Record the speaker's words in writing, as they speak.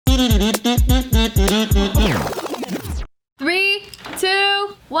3,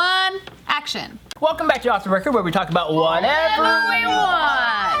 2, 1, action. Welcome back to Off the Record, where we talk about whatever we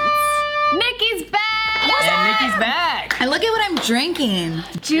want. Nikki's back. And Nikki's back. And look at what I'm drinking.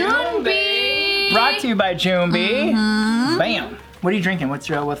 June Bee. Brought to you by June Bee. Bam. What are you drinking? What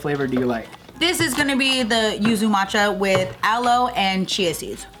flavor do you like? This is gonna be the yuzu matcha with aloe and chia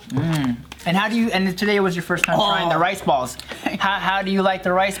seeds. And and today was your first time trying the rice balls. How do you like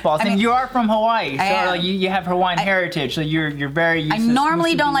the rice balls? And you are from Hawaii, so you have Hawaiian heritage, so you're very used I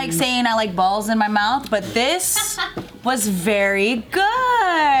normally don't like saying I like balls in my mouth, but this was very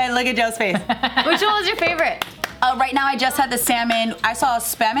good. Look at Joe's face. Which one was your favorite? Right now I just had the salmon. I saw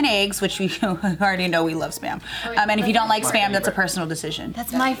spam and eggs, which we already know we love spam. And if you don't like spam, that's a personal decision.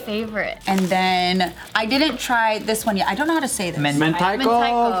 That's my favorite. And then I didn't try this one yet. I don't know how to say this.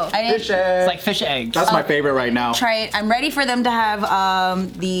 Mentaiko. Fish eggs. It's like fish eggs. That's my favorite right now. Try it. I'm ready for them to have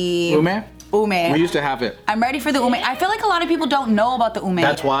the Ume? Ume. We used to have it. I'm ready for the ume. I feel like a lot of people don't know about the ume.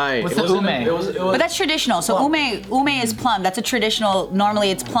 That's why. What's the ume? But that's traditional. So ume is plum. That's a traditional.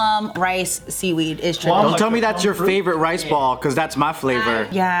 Normally it's plum, rice, seaweed is traditional. Don't tell me that's your favorite rice ball, because that's my flavor.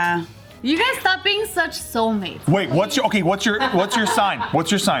 Yeah. You guys stop being such soulmates. Wait, what's your sign? What's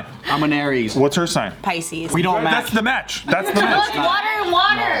your sign? I'm an Aries. What's her sign? Pisces. We don't That's match. the match. That's the match.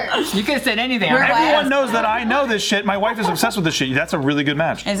 Water. You could have said anything. Everyone knows that I know this shit. My wife is obsessed with this shit. That's a really good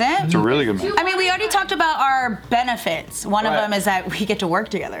match. Is it? It's a really good match. I mean, we already talked about our benefits. One of them is that we get to work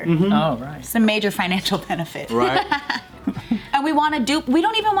together. Oh, right. It's a major financial benefit. Right? And we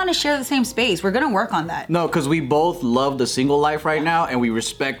don't even want to share the same space. We're gonna work on that. No, because we both love the single life right now, and we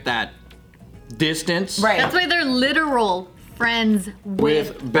respect that distance. Right. That's why they're literal friends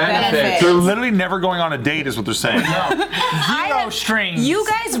with benefits. They're literally never going on a date, is what they're saying. Zero strings. You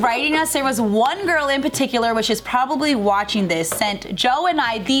guys writing us, there was one girl in particular, which is probably watching this, sent Joe and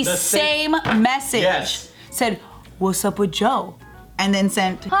I the same message. Yes. Said, "What's up with Joe?" And then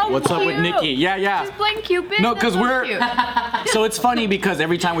sent, What's up with Nikki? Yeah. She's playing Cupid. No, because That's we're cute. so it's funny because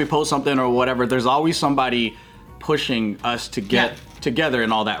every time we post something or whatever, there's always somebody pushing us to get together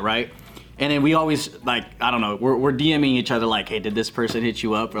and all that, right? And then we always, like, I don't know, we're DMing each other like, hey, did this person hit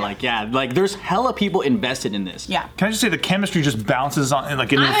you up? Or like, yeah, like there's hella people invested in this. yeah. Can I just say the chemistry just bounces on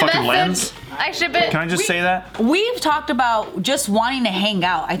like into the fucking lens? I ship it. Can I just say that? We've talked about just wanting to hang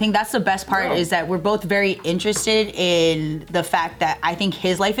out. I think that's the best part is that we're both very interested in the fact that I think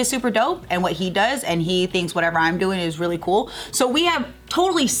his life is super dope and what he does, and he thinks whatever I'm doing is really cool. So we have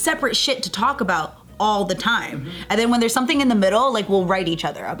totally separate shit to talk about all the time. And then when there's something in the middle, like we'll write each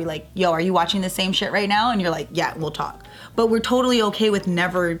other. I'll be like, yo, are you watching the same shit right now? And you're like, yeah, we'll talk. But we're totally okay with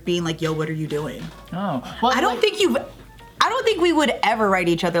never being like, yo, what are you doing? Oh. Well, I don't think we would ever write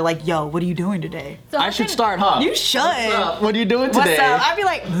each other like, yo, what are you doing today? So I should start, huh? You should. What are you doing today? What's up? I'd be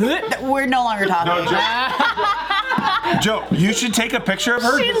like, we're no longer talking. Joe, you should take a picture of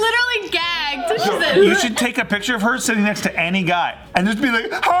her. She literally gagged. She said, You should take a picture of her sitting next to any guy and just be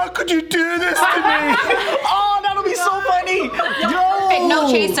like, how could you do this to me? Oh, that'll be so funny. Yo. No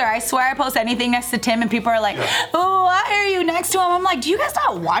chaser. I swear I post anything next to Tim and people are like, oh, I hear you next to him. I'm like, do you guys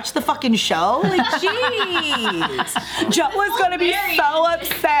not watch the fucking show? Like, jeez. Joe was gonna be so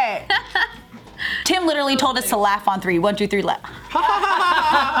upset. Tim literally told us to laugh on 3. 1, 2, 3, laugh.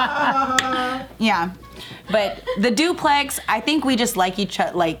 Yeah. But the duplex, I think we just like each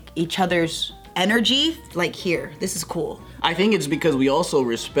other's energy. Like, here, this is cool. I think it's because we also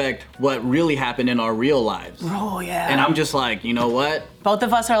respect what really happened in our real lives. Oh yeah. And I'm just like, you know what? Both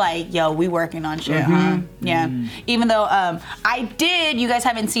of us are like, yo, we working on shit, huh? Yeah. Even though you guys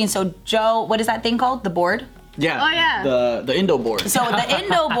haven't seen, so Joe, what is that thing called? The board? Yeah. Oh, yeah. The Indo board. So the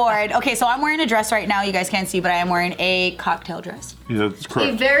Indo board, okay, so I'm wearing a dress right now. You guys can't see, but I am wearing a cocktail dress. Yeah, that's a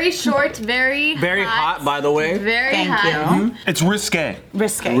correct. very short, very hot, by the way. Very Thank hot. you. It's risque.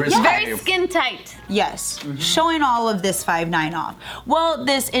 Risque. Risque. Yeah. Very skin tight. Yes, showing all of this 5'9" off. Well,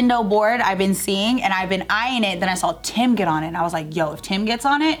 this Indo board I've been seeing and I've been eyeing it, then I saw Tim get on it and I was like, yo, if Tim gets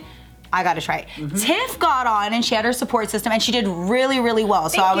on it, I gotta try it. Tiff got on and she had her support system and she did really, really well.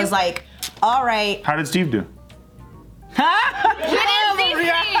 So I was like, all right. How did Steve do? We didn't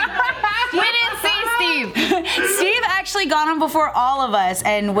see Steve. We didn't see Steve. Steve actually got on before all of us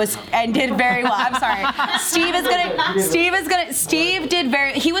and did very well. I'm sorry. Steve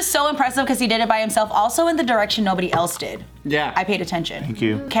did he was so impressive because he did it by himself, also in the direction nobody else did. Yeah. I paid attention. Thank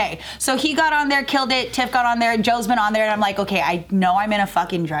you. Okay, so he got on there, killed it. Tiff got on there. Joe's been on there, and I'm like, okay, I know I'm in a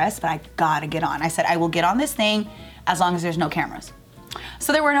fucking dress, but I gotta get on. I said, I will get on this thing as long as there's no cameras.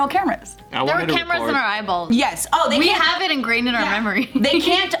 So there were no cameras. I There were wanted to cameras in record. our eyeballs. Yes. Oh, they We can't, have it ingrained in our memory. They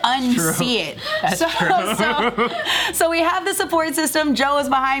can't unsee it. So we have the support system. Joe is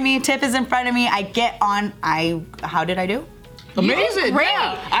behind me. Tiff is in front of me. I get on. How did I do? Amazing. great.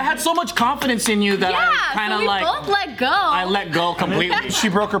 Yeah. I had so much confidence in you that I kind so of we like. both let go. I let go completely. She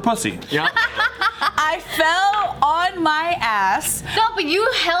broke her pussy. Yeah. I fell on my ass. No, but you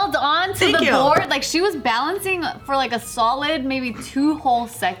held on to Thank the you. board. Like she was balancing for like a solid maybe 2 whole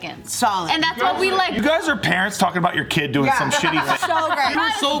seconds. Solid. And that's what we like. You guys are parents talking about your kid doing some shitty thing. So great. You were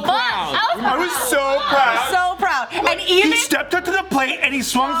so proud. I was so proud. So proud. And even He stepped up to the plate and he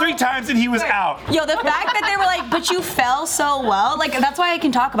swung 3 times and he was out. yo, the fact that they were like, but you fell so well, like that's why I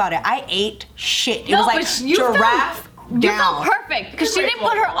can talk about it. I ate shit. It was like giraffe You down. felt perfect because she didn't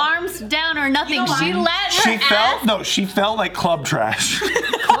put her arms down or nothing. She let her She fell. ass. No, she fell like club trash. Oh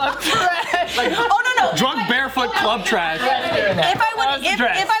no. Drunk barefoot club trash. If I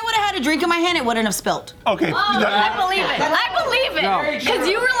would have had a drink in my hand, it wouldn't have spilled. Okay, I believe it. I believe it. Because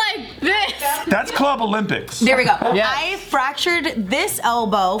you were like this. that's Club Olympics. There we go. Yes. I fractured this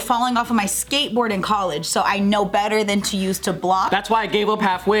elbow falling off of my skateboard in college, so I know better than to use to block. That's why I gave up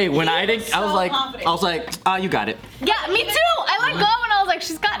halfway when I didn't. so confident. I was like, you got it. Yeah, me too. I let go and I was like,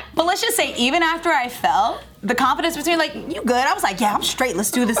 she's got it. But let's just say, even after I fell, the confidence between like, you good? I was like, yeah, I'm straight. Let's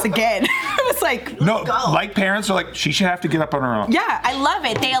do this again. I was like, No, let's go. like parents are like, she should have to get up on her own. Yeah, I love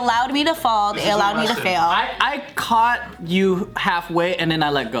it. They allowed me to fall. They allowed me to fail. I caught you halfway and then I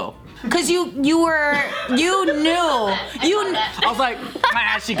let go. Cause you knew. I was like,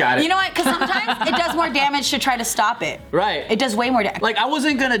 she got it. You know what? Because sometimes it does more damage to try to stop it. Right. It does way more damage. Like I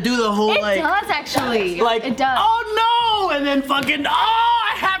wasn't gonna do the whole It like. does actually. Like, it does. oh no, and then fucking,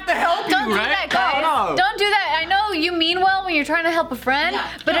 I have to help Don't you, do right? that, guys. No. Don't do that. I know you mean well when you're trying to help a friend,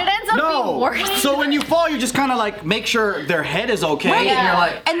 but it ends up being worse. So when you fall, you just kind of like make sure their head is okay, Right. and you're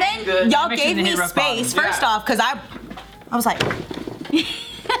like, and then y'all Make sure gave they me hit rock bottom. space first off, cause I was like,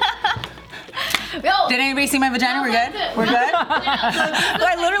 Yo, did anybody see my vagina? We're good. We're good.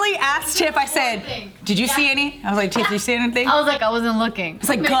 I literally asked Tiff. I said, "Did you see any?" I was like, "Tiff, did you see anything?" I was like, I wasn't looking. It's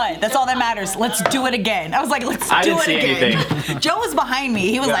like, good. That's all that matters. Let's do it again. I was like, let's I do didn't it see again. anything. Joe was behind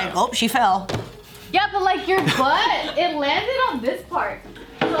me. He was like, oh, she fell. Yeah, but like your butt, it landed on this part.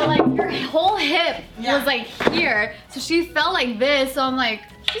 So like your whole hip was like here. So she fell like this. So I'm like,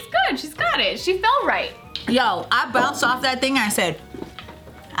 she's good. She's got it. She fell right. Yo, I bounced off that thing and I said,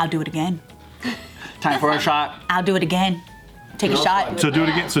 I'll do it again. time for a shot. I'll do it again. Take a shot. So do it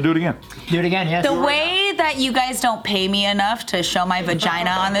again. Do it again, yes. The way that you guys don't pay me enough to show my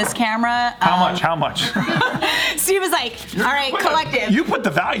vagina on this camera. How much? Steve was like, all right, collective. You put the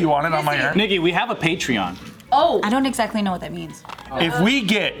value on it on my hair. Nikki, we have a Patreon. I don't exactly know what that means. If we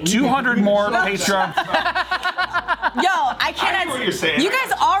get 200 more Patreon, Yo, I cannot. I know what you're saying. You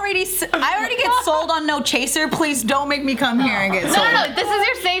guys already. I already get sold on No Chaser. Please don't make me come here and get sold. No, this is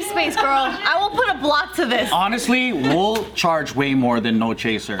your safe space, girl. I will put a block to this. Honestly, we'll charge way more than No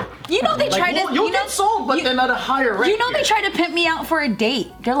Chaser. You know they tried to. You'll you know, get sold, but then at a higher rate. You know they tried to pimp me out for a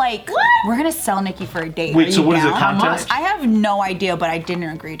date. They're like, we're gonna sell Nikki for a date. Wait, Are so you what is it, down? contest? I have no idea, but I didn't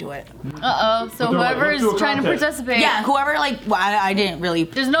agree to it. So they're like, whoever is let's do a trying to contest. participate. Yeah, whoever I didn't really.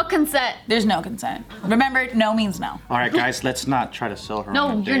 There's no consent. There's no consent. Remember, no means no. All right, guys, let's not try to sell her. No,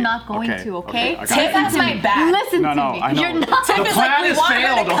 on a you're date. not going to, okay? I got Tiff it. has my back. Listen No, to no, me. I know. You're not. Tiff The is like, plan we has want her to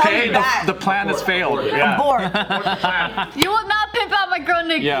failed, come okay? back. The plan has failed. Yeah. Bored. You will not pimp out my girl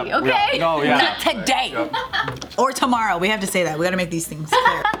Nikki, Yeah, okay? no, yeah. Not today. Or tomorrow. We have to say that. We gotta make these things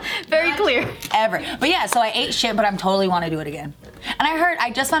clear. Very clear. Ever. But yeah, so I ate shit, but I'm totally want to do it again. And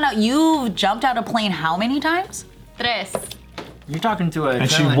I just found out you jumped out a plane how many times? Tres. You're talking to a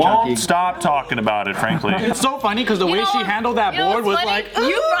and she adrenaline won't junkie. stop talking about it, frankly. It's so funny because the way she handled that You know board what's was funny? like,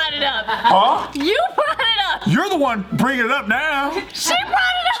 You brought it up. Huh? You brought it up. You're the one bringing it up now. She brought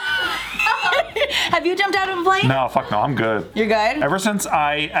it up. Have you jumped out of a plane? No, fuck no, I'm good. You're good? Ever since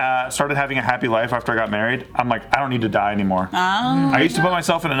I started having a happy life after I got married, I'm like, I don't need to die anymore. I used to put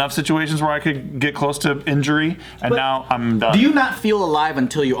myself in enough situations where I could get close to injury, and now I'm done. do you not feel alive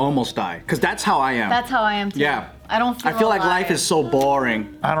until you almost die? Because that's how I am. That's how I am too. Yeah. I don't feel I feel like alive. life is so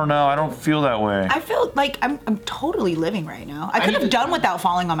boring. I don't know. I don't feel that way. I feel like I'm totally living right now. I could have done without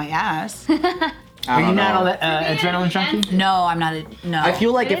falling on my ass. Are you not all that adrenaline junkie? No, I'm not. No. I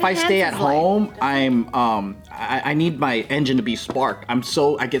feel like It if I stay at enhances life. home, I need my engine to be sparked.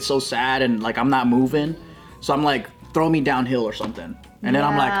 I get so sad and like I'm not moving, so I'm like, throw me downhill or something. And then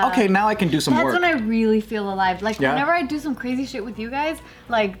I'm like, okay, now I can do some That's work. when I really feel alive. Like Yeah. whenever I do some crazy shit with you guys,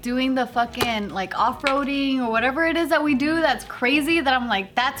 like doing the fucking like off-roading or whatever it is that we do that's crazy, that I'm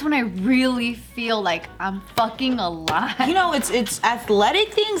like, that's when I really feel like I'm fucking alive. You know, it's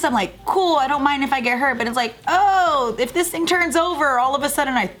athletic things. I'm like, cool, I don't mind if I get hurt, but it's like, oh, if this thing turns over, all of a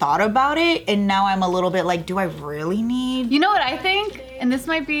sudden I thought about it, and now I'm a little bit like, do I really need? You know what I think? And this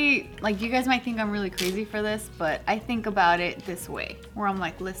might be, like, you guys might think I'm really crazy for this, but I think about it this way, where I'm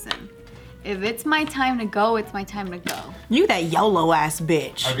like, listen, if it's my time to go, it's my time to go. You that YOLO ass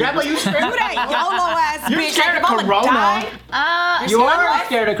bitch. Yeah, but you scared. You that YOLO ass You're bitch. scared Like, of if I'ma Corona. die, You are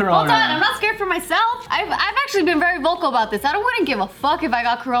scared of Corona. Hold on, I'm not scared for myself. I've actually been very vocal about this. I wouldn't give a fuck if I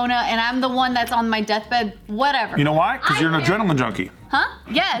got Corona and I'm the one that's on my deathbed, whatever. You know why? Because you're an I care. adrenaline junkie. Huh?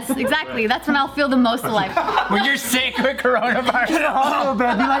 Yes, exactly. That's when I'll feel the most alive. When you're sick with coronavirus. Oh,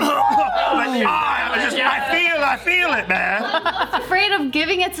 man, be like, I feel it, man. I'm afraid of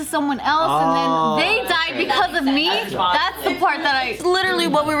giving it to someone else and then they die because of me. That's the part that I... It's literally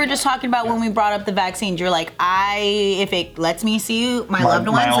what we were just talking about when we brought up the vaccines. You're like, if it lets me see my loved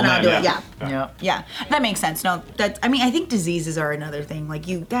my ones, old then I'll man, do it. yeah. Yeah. Yeah. That makes sense. No, I mean, I think diseases are another thing. Like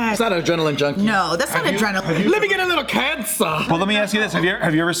It's not an adrenaline junkie. no, that's not adrenaline. Let me get a little cancer. Well, let me ask you this: Have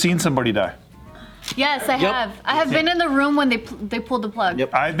you ever seen somebody die? Yes, I have. I have been in the room when they pulled the plug.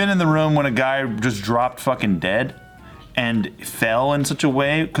 Yep. I've been in the room when a guy just dropped fucking dead and fell in such a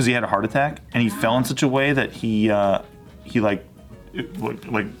way because he had a heart attack, and he fell in such a way that he like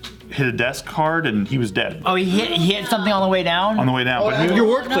hit a desk hard and he was dead Oh, he hit something on the way down? on the way down. But he, Your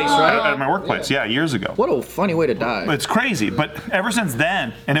workplace, right? at my workplace, yeah, years ago. What a funny way to die. It's crazy, but ever since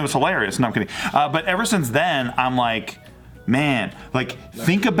then, and it was hilarious. No, I'm kidding. But ever since then, I'm like, man, like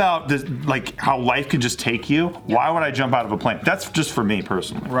think about this, like how life can just take you. Why would I jump out of a plane? That's just for me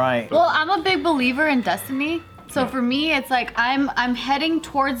personally. Right. Well, I'm a big believer in destiny. So for me, it's like I'm heading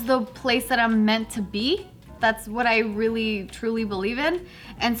towards the place that I'm meant to be. That's what I really truly believe in.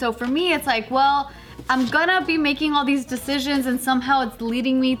 And so for me, it's like, well, I'm gonna be making all these decisions and somehow it's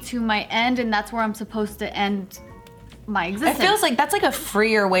leading me to my end, and that's where I'm supposed to end my It existence. feels like that's like a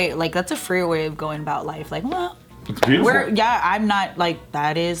freer way. Like that's a freer way of going about life. Like, well, It's beautiful. I'm not like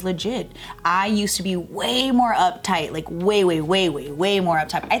that is legit. I used to be way more uptight, like way more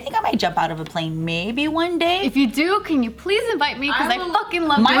uptight. I think I might jump out of a plane maybe one day. If you do, can you please invite me? Because I fucking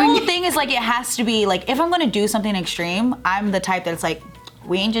love My doing whole it. thing is like it has to be like if I'm gonna do something extreme, I'm the type that's like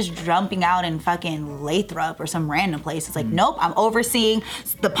we ain't just jumping out in fucking Lathrop or some random place. It's like nope, I'm overseeing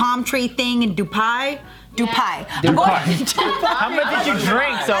the palm tree thing in Dubai. I'm going How much did you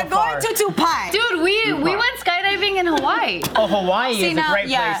drink so I'm far? going to Dubai. Dude, we went skydiving in Hawaii. Oh, Hawaii See, is a now, great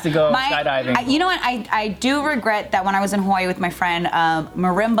yeah, place to go my- skydiving. you know what? I do regret that when I was in Hawaii with my friend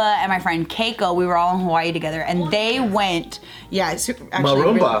Marimba and my friend Keiko, we were all in Hawaii together, and they went. Yeah, it's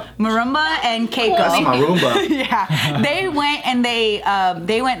actually Marimba and Keiko. That's my Roomba. Yeah, they went and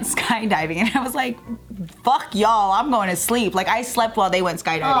they went skydiving, and I was like, "Fuck y'all, I'm going to sleep." Like I slept while they went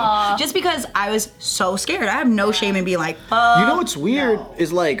skydiving, just because I was so scared. I have no shame in being like, You know what's weird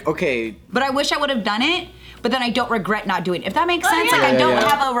is like, okay, but I wish I would have done it. But then I don't regret not doing it. If that makes sense, yeah. like I Yeah, don't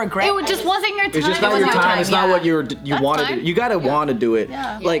yeah. have a regret. It just wasn't your time. it's just It not your wasn't time. It's not yeah. what you That's want to do. fine. You gotta want to do it.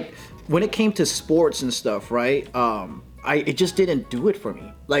 Yeah. Like when it came to sports and stuff, right? It just didn't do it for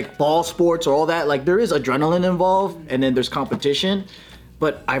me. Like ball sports or all that. Like there is adrenaline involved, and then there's competition.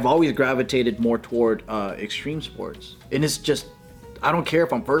 But I've always gravitated more toward extreme sports, and it's just. I don't care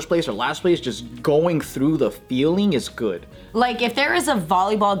if I'm first place or last place, just going through the feeling is good. Like, if there is a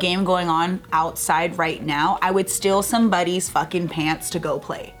volleyball game going on outside right now, I would steal somebody's fucking pants to go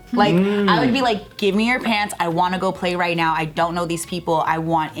play. Like, I would be like, give me your pants. I want to go play right now. I don't know these people. I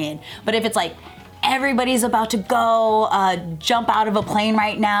want in. But if it's like, everybody's about to go jump out of a plane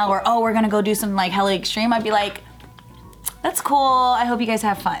right now, or, oh, we're going to go do something like hella extreme, I'd be like, that's cool. I hope you guys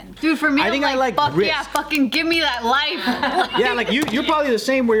have fun. Dude, for me, I think I I'm like fuck risk. yeah, fucking give me that life. Yeah, like you're probably the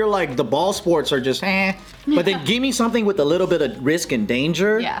same where you're like the ball sports are just but then give me something with a little bit of risk and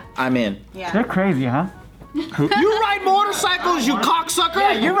danger. Yeah. I'm in. They're crazy, huh? You ride motorcycles, you cocksucker!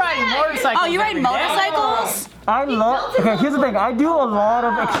 Yeah, you're riding motorcycles. Oh, you ride every day. motorcycles? I love. Okay, here's the thing. I do a lot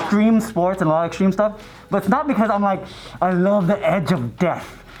of extreme sports and a lot of extreme stuff, but it's not because I'm like I love the edge of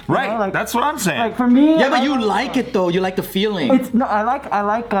death. You Right, know, like, that's what I'm saying. like for me. Yeah, but I- you like it though. You like the feeling. It's no. I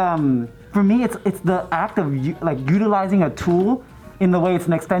like. For me, it's the act of like utilizing a tool in the way it's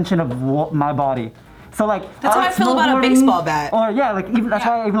an extension of my body. So like That's how I feel about a snowboarding, baseball bat. Or yeah, like even that's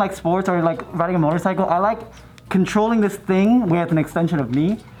Yeah. why I even like sports or like riding a motorcycle. I like controlling this thing where it's an extension of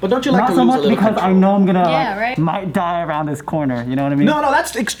me. But don't you like not to so lose a much little because I control? know I'm gonna Yeah, right. might die around this corner. You know what I mean? No,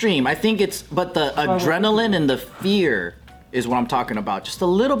 that's extreme. I think it's but the adrenaline and the fear is what I'm talking about. Just a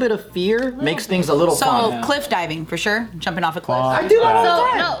little bit of fear makes things a little So fun. cliff diving for sure. Jumping off a cliff. I do that all the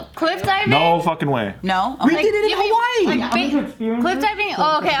time. No, cliff diving. No fucking way. No. We Okay. did it in You mean, Hawaii. like, I need to experience cliff it. diving?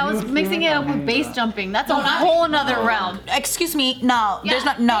 Oh, okay. I was mixing it up with base jumping. That's a whole nother realm. Excuse me. No. There's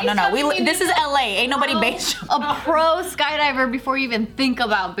Yeah, not. No. base jumping This is is LA. Ain't nobody base. A pro skydiver before you even think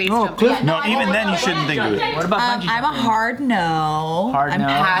about base Oh, jumping. cliff- No, even then you shouldn't think of it. What about bungee I'm a jumping? hard no. Hard I'm no.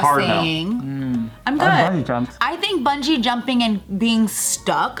 Hard no. passing. I'm good. I've bungee jumped. I think bungee jumping and being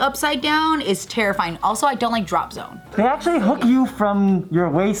stuck upside down is terrifying. Also, I don't like drop zone. They actually hook you from your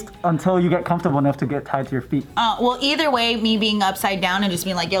waist until you get comfortable enough to get tied to your feet. Well, either way, me being upside down and just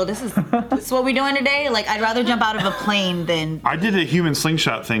being like, yo, this is what we doing today. Like, I'd rather jump out of a plane than. I did a human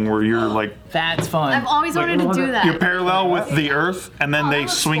slingshot thing where you're like That's fun. I've always wanted to do that. you're parallel with the earth, and then they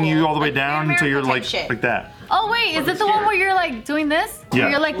swing you all the way down until you're like Shit. that. Oh wait, is it the one where you're like doing this? Yeah. Where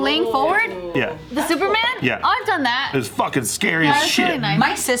you're like laying forward? Yeah, The Superman? Yeah. Oh, I've done that. it's fucking scary Yeah, as that's shit. really nice.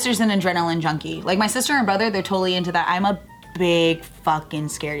 My sister's an adrenaline junkie. Like, my sister and brother, they're totally into that. I'm a big fucking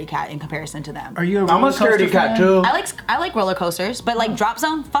scaredy cat in comparison to them. Are you a I'm a roller coaster scaredy cat fan? too. I like roller coasters, but like drop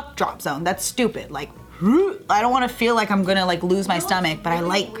zone, fuck drop zone. That's stupid. Like, I don't want to feel like I'm gonna like lose my stomach, but I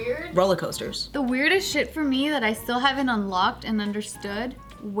like weird? roller coasters. The weirdest shit for me that I still haven't unlocked and understood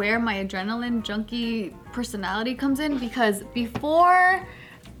where my adrenaline junkie personality comes in, because before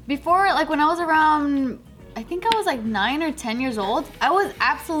like when I was around, I think I was like 9 or 10 years old, I was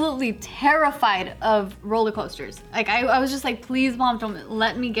absolutely terrified of roller coasters. Like I was just like, please mom, don't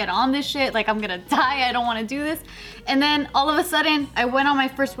let me get on this shit. Like I'm gonna die, I don't wanna do this. And then all of a sudden I went on my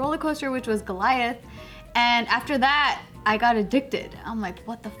first roller coaster, which was Goliath. And after that, I got addicted. I'm like,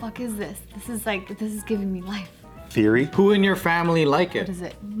 what the fuck is this? This is giving me life. Theory. Who in your family like it? What is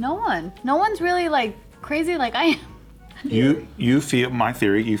it? No one. No one's really like crazy like I am. You feel, my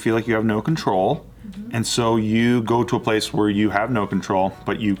theory, you feel like you have no control, and so you go to a place where you have no control,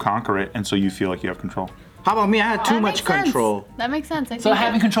 but you conquer it, and so you feel like you have control. How about me? I had too That much makes sense. control. That makes sense. I So think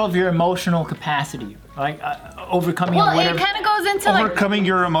having control of your emotional capacity, like overcoming well, whatever it kind of goes into like, Overcoming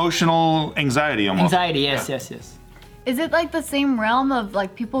your emotional anxiety almost. anxiety. Yes. is it like the same realm of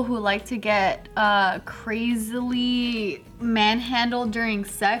like people who like to get crazily manhandled during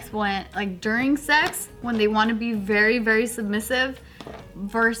sex when they want to be very, very submissive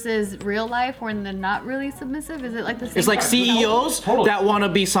versus real life when they're not really submissive? Is it like the same? It's like CEOs that want to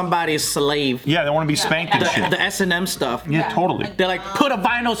be somebody's slave. Yeah, they want to be spanked and shit. The S&M stuff. Yeah, totally. They're like, put a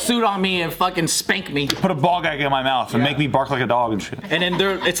vinyl suit on me and fucking spank me. Put a ball gag in my mouth and make me bark like a dog and shit. And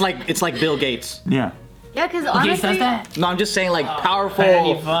then it's like Bill Gates. Yeah. Yeah, because Gates honestly, does that. No, I'm just saying like That'd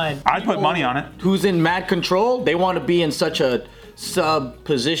powerful be fun. I'd put money on it. who's in mad control, they want to be in such a sub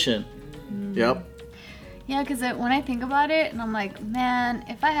position. Yep. yeah, because when I think about it, and I'm like, man,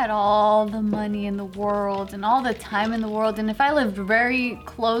 if I had all the money in the world and all the time in the world, and if I lived very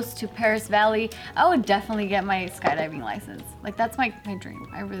close to Paris Valley, I would definitely get my skydiving license. Like that's my dream.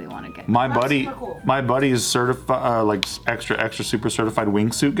 I really want to get. My buddy is certified, like extra super certified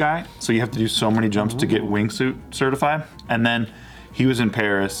wingsuit guy. So you have to do so many jumps to get wingsuit certified. And then he was in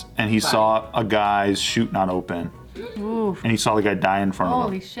Paris and he saw a guy's chute not open. Oof. And he saw the guy die in front of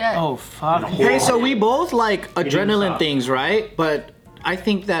Holy him. shit. Oh fuck. Hey, so we both like adrenaline stop. things, right? But I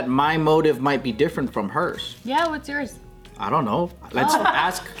think that my motive might be different from hers. Yeah, what's yours? I don't know. Let's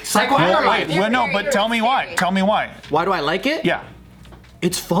ask Wait, psychoanalyze. no, but tell me why. Tell me why. Why do I like it? Yeah.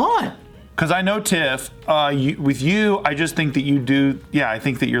 It's fun. Because I know Tiff, with you, I just think that you do, I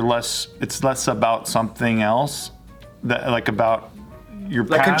think that it's less about something else, that like about your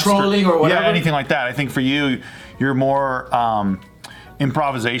Like past controlling or whatever? Yeah, anything like that. I think for you, you're more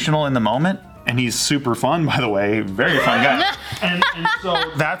improvisational in the moment. And he's super fun, by the way, very fun guy. and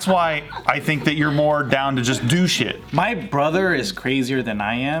so that's why I think that you're more down to just do shit. My brother is crazier than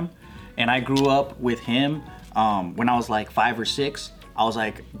I am, and I grew up with him when I was like 5 or 6. I was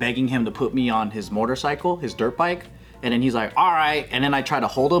like begging him to put me on his motorcycle, his dirt bike, and then he's like, all right, and then I try to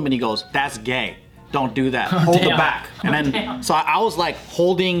hold him and he goes, that's gay. Don't do that. Hold the damn. back. And then, so I was like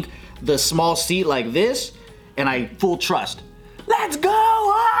holding the small seat like this, and I full trust. Let's go!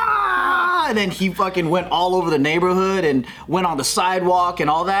 Ah! And then he fucking went all over the neighborhood and went on the sidewalk and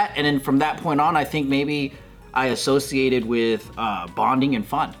all that. And then from that point on, I think maybe I associated with bonding and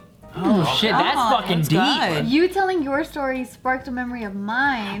fun. Oh shit, that's fucking that's deep. good. You telling your story sparked a memory of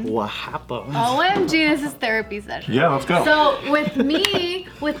mine. What happened? OMG, this is therapy session. Yeah, let's go. So with me,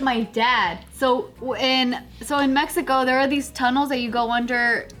 with my dad. So in Mexico, there are these tunnels that you go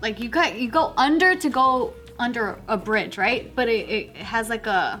under. Like you go under to go under a bridge, right? But it has like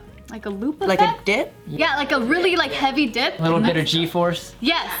a like a loop Like effect. a dip? Yeah, like a really like heavy dip. A little bit of G-force.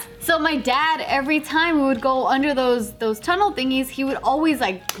 Yes. So my dad, every time we would go under those tunnel thingies, he would always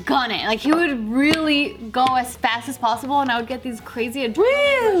like gun it. Like he would really go as fast as possible, and I would get these crazy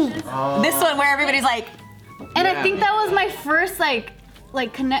adrenaline rushes. This one where everybody's like, And I think that was my first like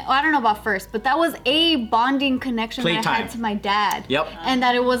connect. I don't know about first, but that was a bonding connection that I Playtime. had to my dad. Yep. And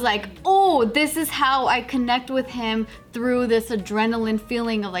that it was like, oh, this is how I connect with him through this adrenaline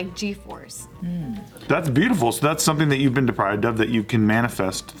feeling of like G-force. That's beautiful. So that's something that you've been deprived of that you can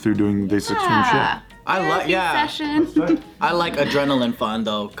manifest through doing this extreme shit. Yeah. Session. I like adrenaline fun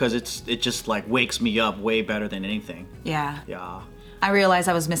though, cause it just like wakes me up way better than anything. yeah. Yeah. I realized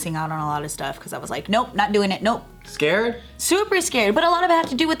I was missing out on a lot of stuff because I was like, nope, not doing it, nope. Scared? Super scared, but a lot of it had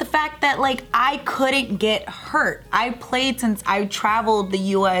to do with the fact that like I couldn't get hurt. I played since I traveled the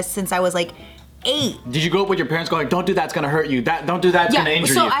US since I was like 8. Did you go up with your parents going, don't do that, it's gonna hurt you. Don't do that, it's gonna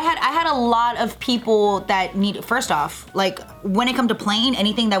injure so you. I had a lot of people that need. First off, like when it come to playing,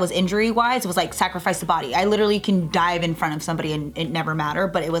 anything that was injury wise, it was like sacrifice the body. I literally can dive in front of somebody and it never matter.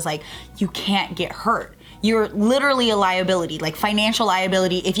 But it was like you can't get hurt. You're literally a liability, like financial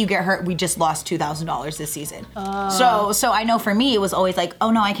liability. If you get hurt, we just lost $2,000 this season. So I know for me, it was always like, oh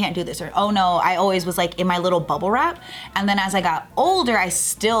no, I can't do this, or oh no, I always was like in my little bubble wrap. And then as I got older,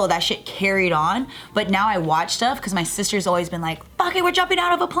 that shit carried on. But now I watch stuff because my sister's always been like, fuck it, we're jumping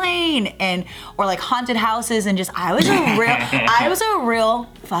out of a plane, or like haunted houses, and just I was a real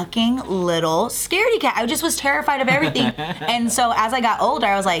fucking little scaredy cat. I just was terrified of everything. And so as I got older,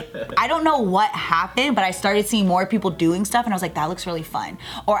 I was like, I don't know what happened, but I started seeing more people doing stuff, and I was like, that looks really fun.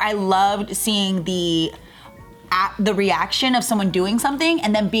 Or I loved seeing the reaction of someone doing something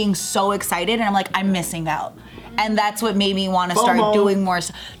and then being so excited, and I'm like, I'm missing out. And that's what made me want to start doing more.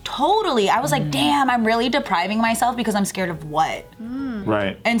 Totally. I was like, damn, I'm really depriving myself because I'm scared of what?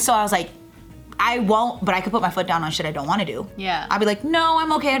 Right. And so I was like, I won't, but I could put my foot down on shit I don't want to do. Yeah. I'd be like, no,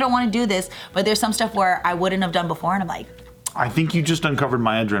 I'm okay, I don't want to do this. But there's some stuff where I wouldn't have done before, and I'm like, I think you just uncovered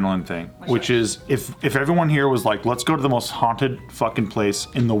my adrenaline thing, which is if everyone here was like, let's go to the most haunted fucking place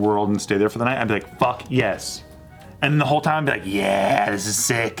in the world and stay there for the night, I'd be like, fuck yes. And the whole time I'd be like, yeah, this is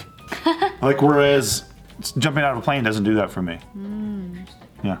sick. Like, whereas jumping out of a plane doesn't do that for me.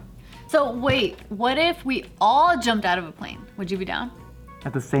 Yeah. So wait, what if we all jumped out of a plane? Would you be down?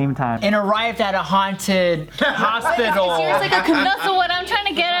 At the same time. And arrived at a haunted hospital. No, so what I'm trying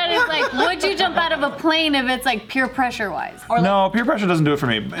to get at is like, would you jump out of a plane if it's like pure pressure wise? Or No, peer pressure doesn't do it for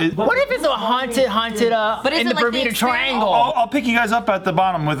me. What if it's a haunted But is in it the like the Bermuda experience? Triangle? I'll pick you guys up at the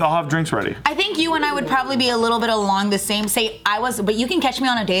bottom I'll have drinks ready. I think you and I would probably be a little bit along the same. But you can catch me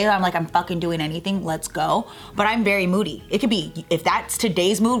on a day that I'm like, I'm fucking doing anything, let's go. But I'm very moody. It could be, if that's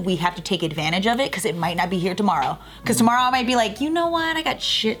today's mood, we have to take advantage of it because it might not be here tomorrow. Because tomorrow I might be like, you know what, I got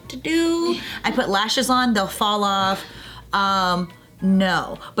shit to do. I put lashes on, they'll fall off.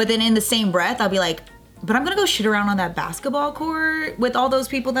 No. But then in the same breath, I'll be like, but I'm gonna go shit around on that basketball court with all those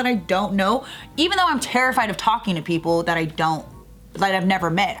people that I don't know, even though I'm terrified of talking to people that I've never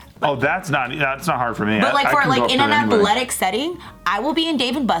met. Oh, that's not hard for me. But like I for can go like up in to an anybody. athletic setting, I will be in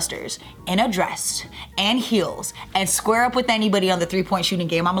Dave & Buster's in a dress and heels and square up with anybody on the 3-point shooting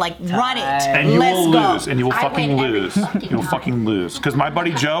game. I'm like, run it. And you Let's will go. lose, and you will I fucking win every lose. fucking You'll time. fucking lose. Because my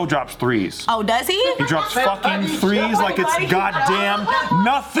buddy Joe drops threes. Oh, does he? He drops fucking threes like it's goddamn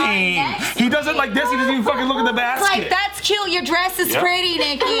nothing. He does it like this. He doesn't even fucking look at the It's basket. like, that's cute. Your dress is Yep. pretty,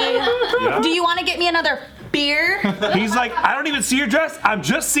 Nikki. Yep. Do you want to get me another beer? He's like, I don't even see your dress. I'm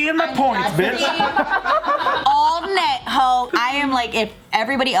just seeing the points, bitch. All net, ho. I am like, if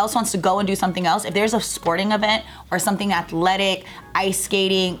everybody else wants to go and do something else, if there's a sporting event or something athletic, ice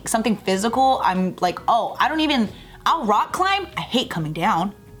skating, something physical, I'm like, oh, I'll rock climb. I hate coming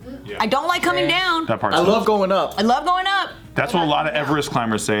down. I don't like coming down. That part's I love going up. I love going up. That's what a lot of Everest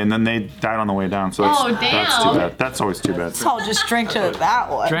climbers say, and then they died on the way down. So that's, Oh, that's too damn. bad. That's always too bad. So I'll just drink to that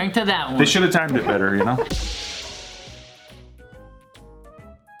one. Drink to that one. They should have timed it better, you know?